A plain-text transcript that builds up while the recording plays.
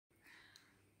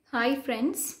Hi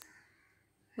friends,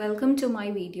 welcome to my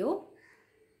video.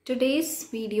 Today's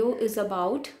video is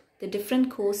about the different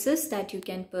courses that you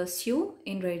can pursue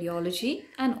in radiology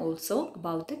and also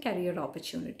about the career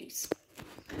opportunities.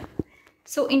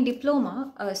 So in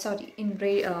radiology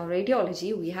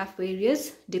we have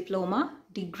various diploma,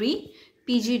 degree,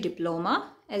 PG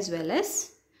diploma as well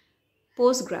as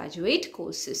postgraduate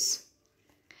courses.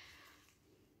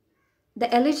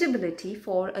 The eligibility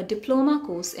for a diploma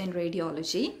course in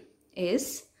radiology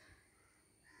is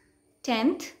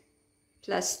 10th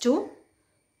plus 2.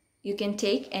 You can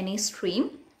take any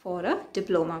stream for a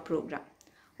diploma program.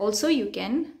 Also, you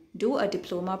can do a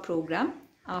diploma program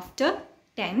after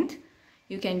 10th.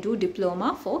 You can do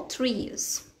diploma for 3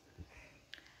 years.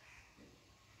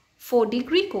 For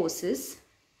degree courses,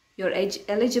 your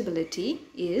eligibility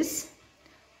is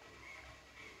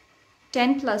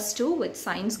 10 plus 2 with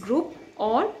science group,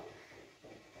 or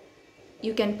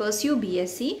you can pursue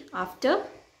BSc after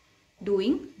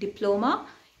doing diploma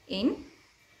in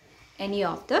any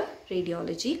of the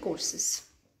radiology courses.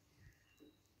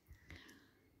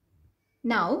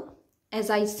 Now, as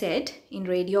I said, in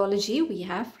radiology we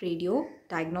have radio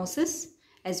diagnosis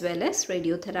as well as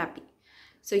radiotherapy.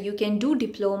 So you can do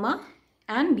diploma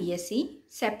and BSc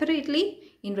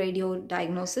separately in radio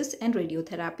diagnosis and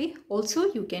radiotherapy.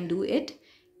 Also, you can do it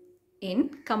in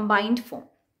combined form.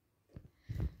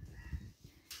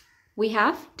 We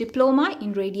have diploma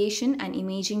in radiation and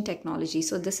imaging technology.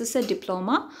 So this is a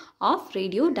diploma of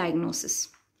radio diagnosis.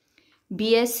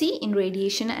 BSc in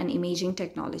radiation and imaging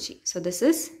technology. So this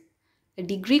is a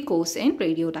degree course in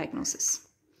radio diagnosis.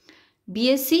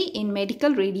 BSc in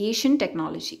medical radiation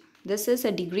technology. This is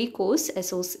a degree course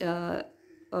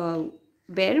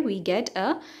where we get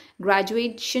a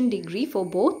graduation degree for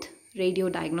both radio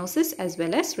diagnosis as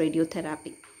well as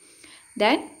radiotherapy.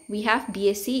 Then we have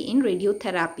BSc in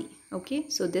radiotherapy. Okay,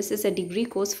 so this is a degree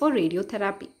course for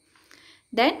radiotherapy.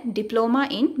 Then diploma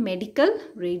in medical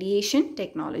radiation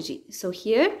technology. So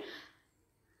here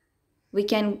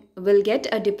will get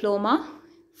a diploma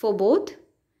for both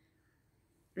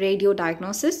radio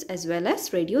diagnosis as well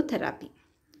as radiotherapy.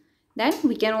 Then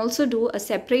we can also do a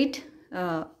separate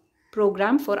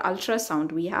program for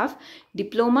ultrasound. We have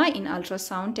diploma in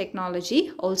ultrasound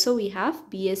technology. Also we have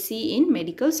BSc in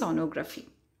medical sonography.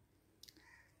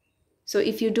 So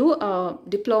if you do a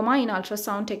diploma in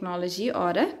ultrasound technology or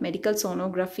a medical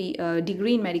sonography,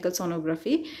 degree in medical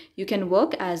sonography, you can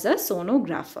work as a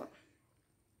sonographer.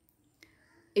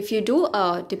 If you do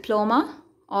a diploma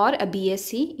or a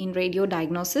BSc in radio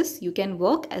diagnosis, you can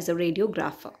work as a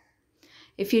radiographer.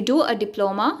 If you do a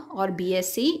diploma or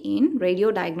BSc in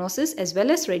radio diagnosis as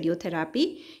well as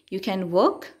radiotherapy, you can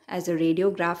work as a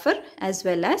radiographer as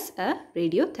well as a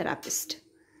radiotherapist.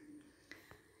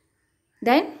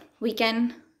 Then we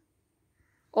can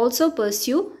also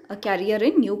pursue a career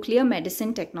in nuclear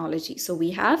medicine technology. So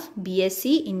we have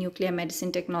BSc in nuclear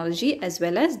medicine technology as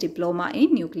well as diploma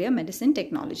in nuclear medicine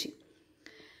technology.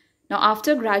 Now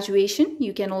after graduation,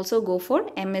 you can also go for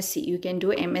MSc. You can do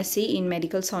MSc in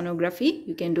medical sonography.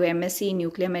 You can do MSc in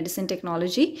nuclear medicine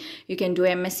technology. You can do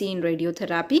MSc in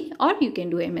radiotherapy, or you can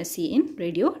do MSc in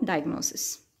radio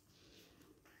diagnosis.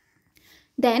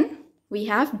 Then we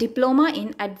have diploma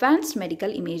in advanced medical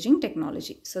imaging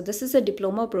technology. So this is a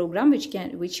diploma program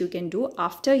which you can do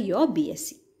after your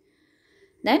BSc.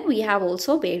 Then we have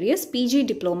also various PG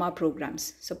diploma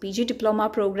programs. So PG diploma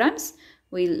programs,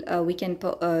 we can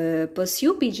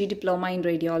pursue PG diploma in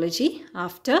radiology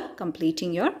after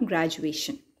completing your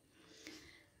graduation.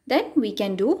 Then we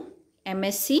can do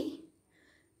MSc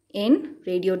in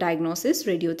radio diagnosis,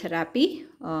 radiotherapy,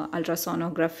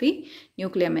 ultrasonography,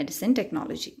 nuclear medicine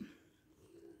technology.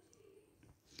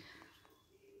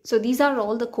 So these are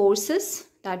all the courses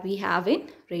that we have in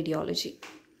radiology.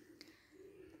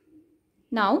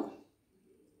 Now,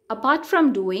 apart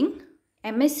from doing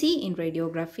MSc in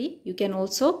radiography, you can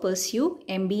also pursue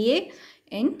MBA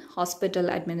in hospital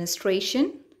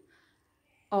administration,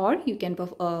 or you can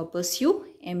pursue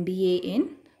MBA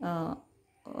in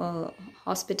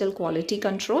hospital quality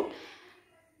control.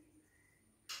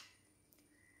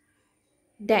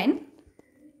 Then,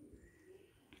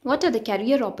 what are the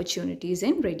career opportunities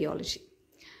in radiology?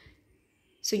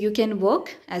 So you can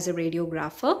work as a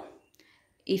radiographer.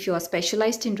 If you are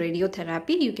specialized in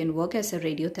radiotherapy, you can work as a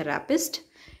radiotherapist.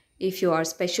 If you are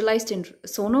specialized in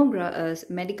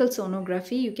medical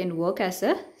sonography, you can work as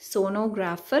a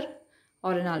sonographer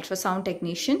or an ultrasound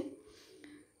technician.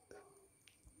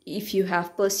 If you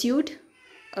have pursued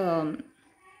a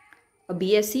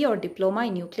BSc or diploma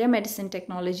in nuclear medicine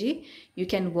technology, you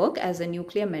can work as a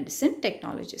nuclear medicine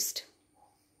technologist.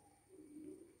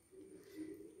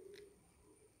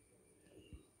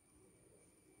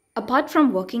 Apart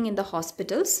from working in the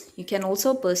hospitals, you can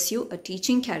also pursue a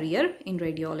teaching career in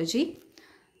radiology.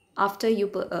 After you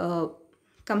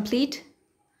complete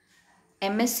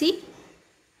MSc,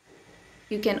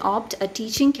 you can opt a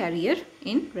teaching career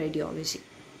in radiology.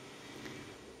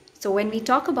 So when we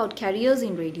talk about careers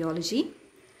in radiology,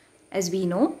 as we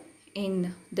know,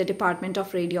 in the Department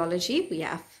of Radiology, we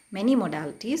have many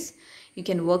modalities. You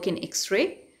can work in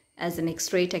X-ray as an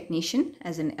X-ray technician,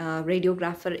 as a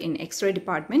radiographer in X-ray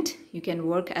department. You can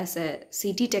work as a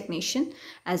CT technician,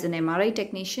 as an MRI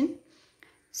technician,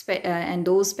 and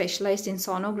those specialized in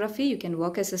sonography, you can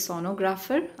work as a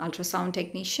sonographer, ultrasound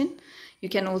technician. You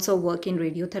can also work in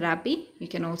radiotherapy. You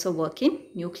can also work in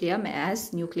nuclear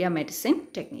medicine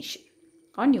technician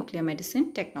or nuclear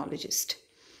medicine technologist.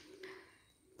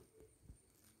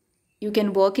 You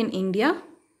can work in India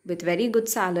with very good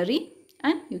salary,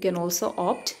 and you can also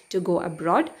opt to go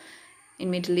abroad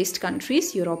in Middle East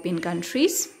countries, European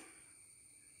countries.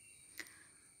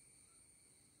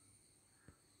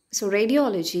 So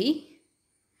radiology,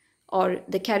 or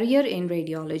the career in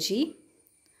radiology,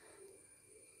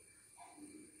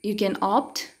 you can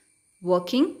opt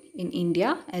working in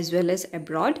India as well as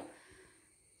abroad.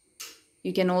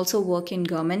 You can also work in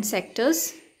government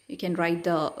sectors. You can write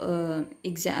the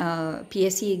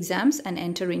PSE exams and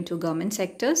enter into government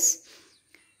sectors.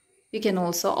 You can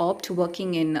also opt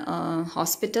working in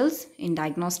hospitals, in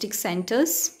diagnostic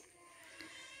centers.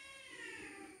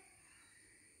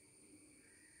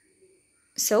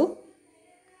 So,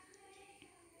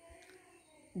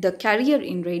 the career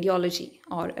in radiology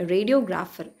or a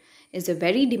radiographer is a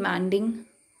very demanding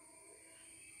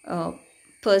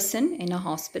person in a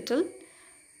hospital.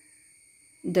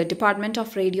 The Department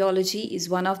of Radiology is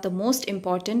one of the most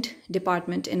important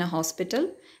department in a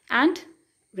hospital, and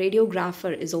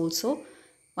radiographer is also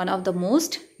one of the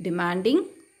most demanding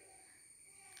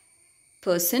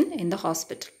person in the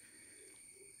hospital.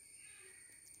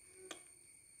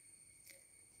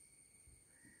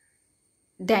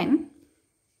 Then,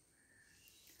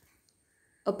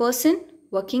 a person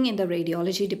working in the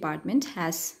radiology department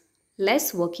has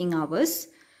less working hours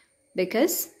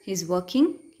because he's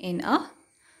working in a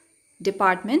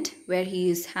department where he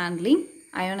is handling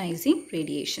ionizing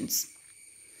radiations.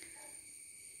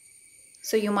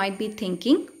 So you might be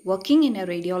thinking, working in a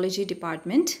radiology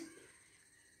department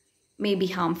may be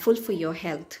harmful for your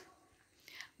health.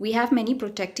 We have many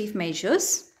protective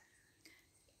measures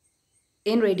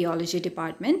in radiology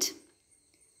department.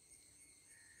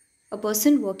 A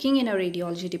person working in a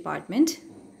radiology department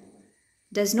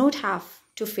does not have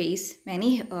to face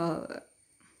many or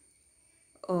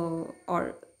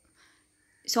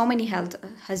so many health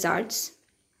hazards.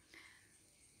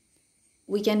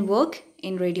 We can work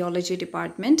in radiology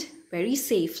department very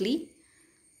safely.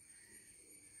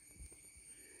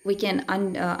 We can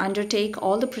undertake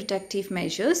all the protective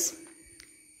measures,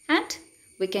 and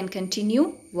we can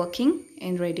continue working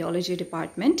in radiology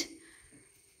department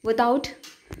without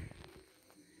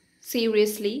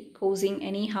seriously causing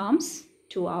any harms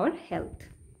to our health.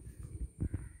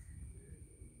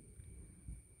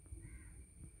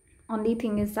 Only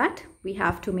thing is that we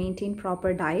have to maintain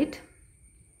proper diet,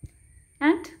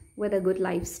 and with a good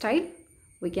lifestyle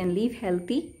we can live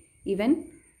healthy even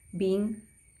being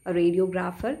a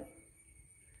radiographer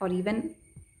or even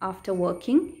after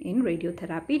working in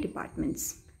radiotherapy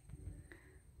departments.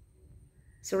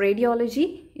 So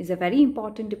radiology is a very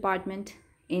important department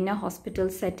in a hospital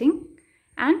setting,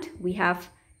 and we have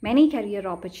many career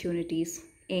opportunities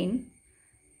in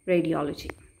radiology.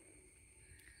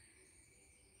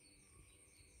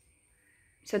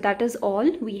 So that is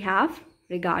all we have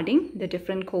regarding the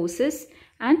different courses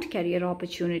and career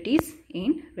opportunities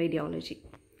in radiology.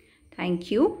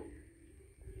 Thank you.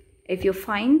 If you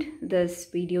find this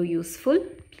video useful,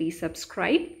 please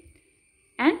subscribe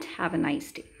and have a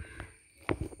nice day.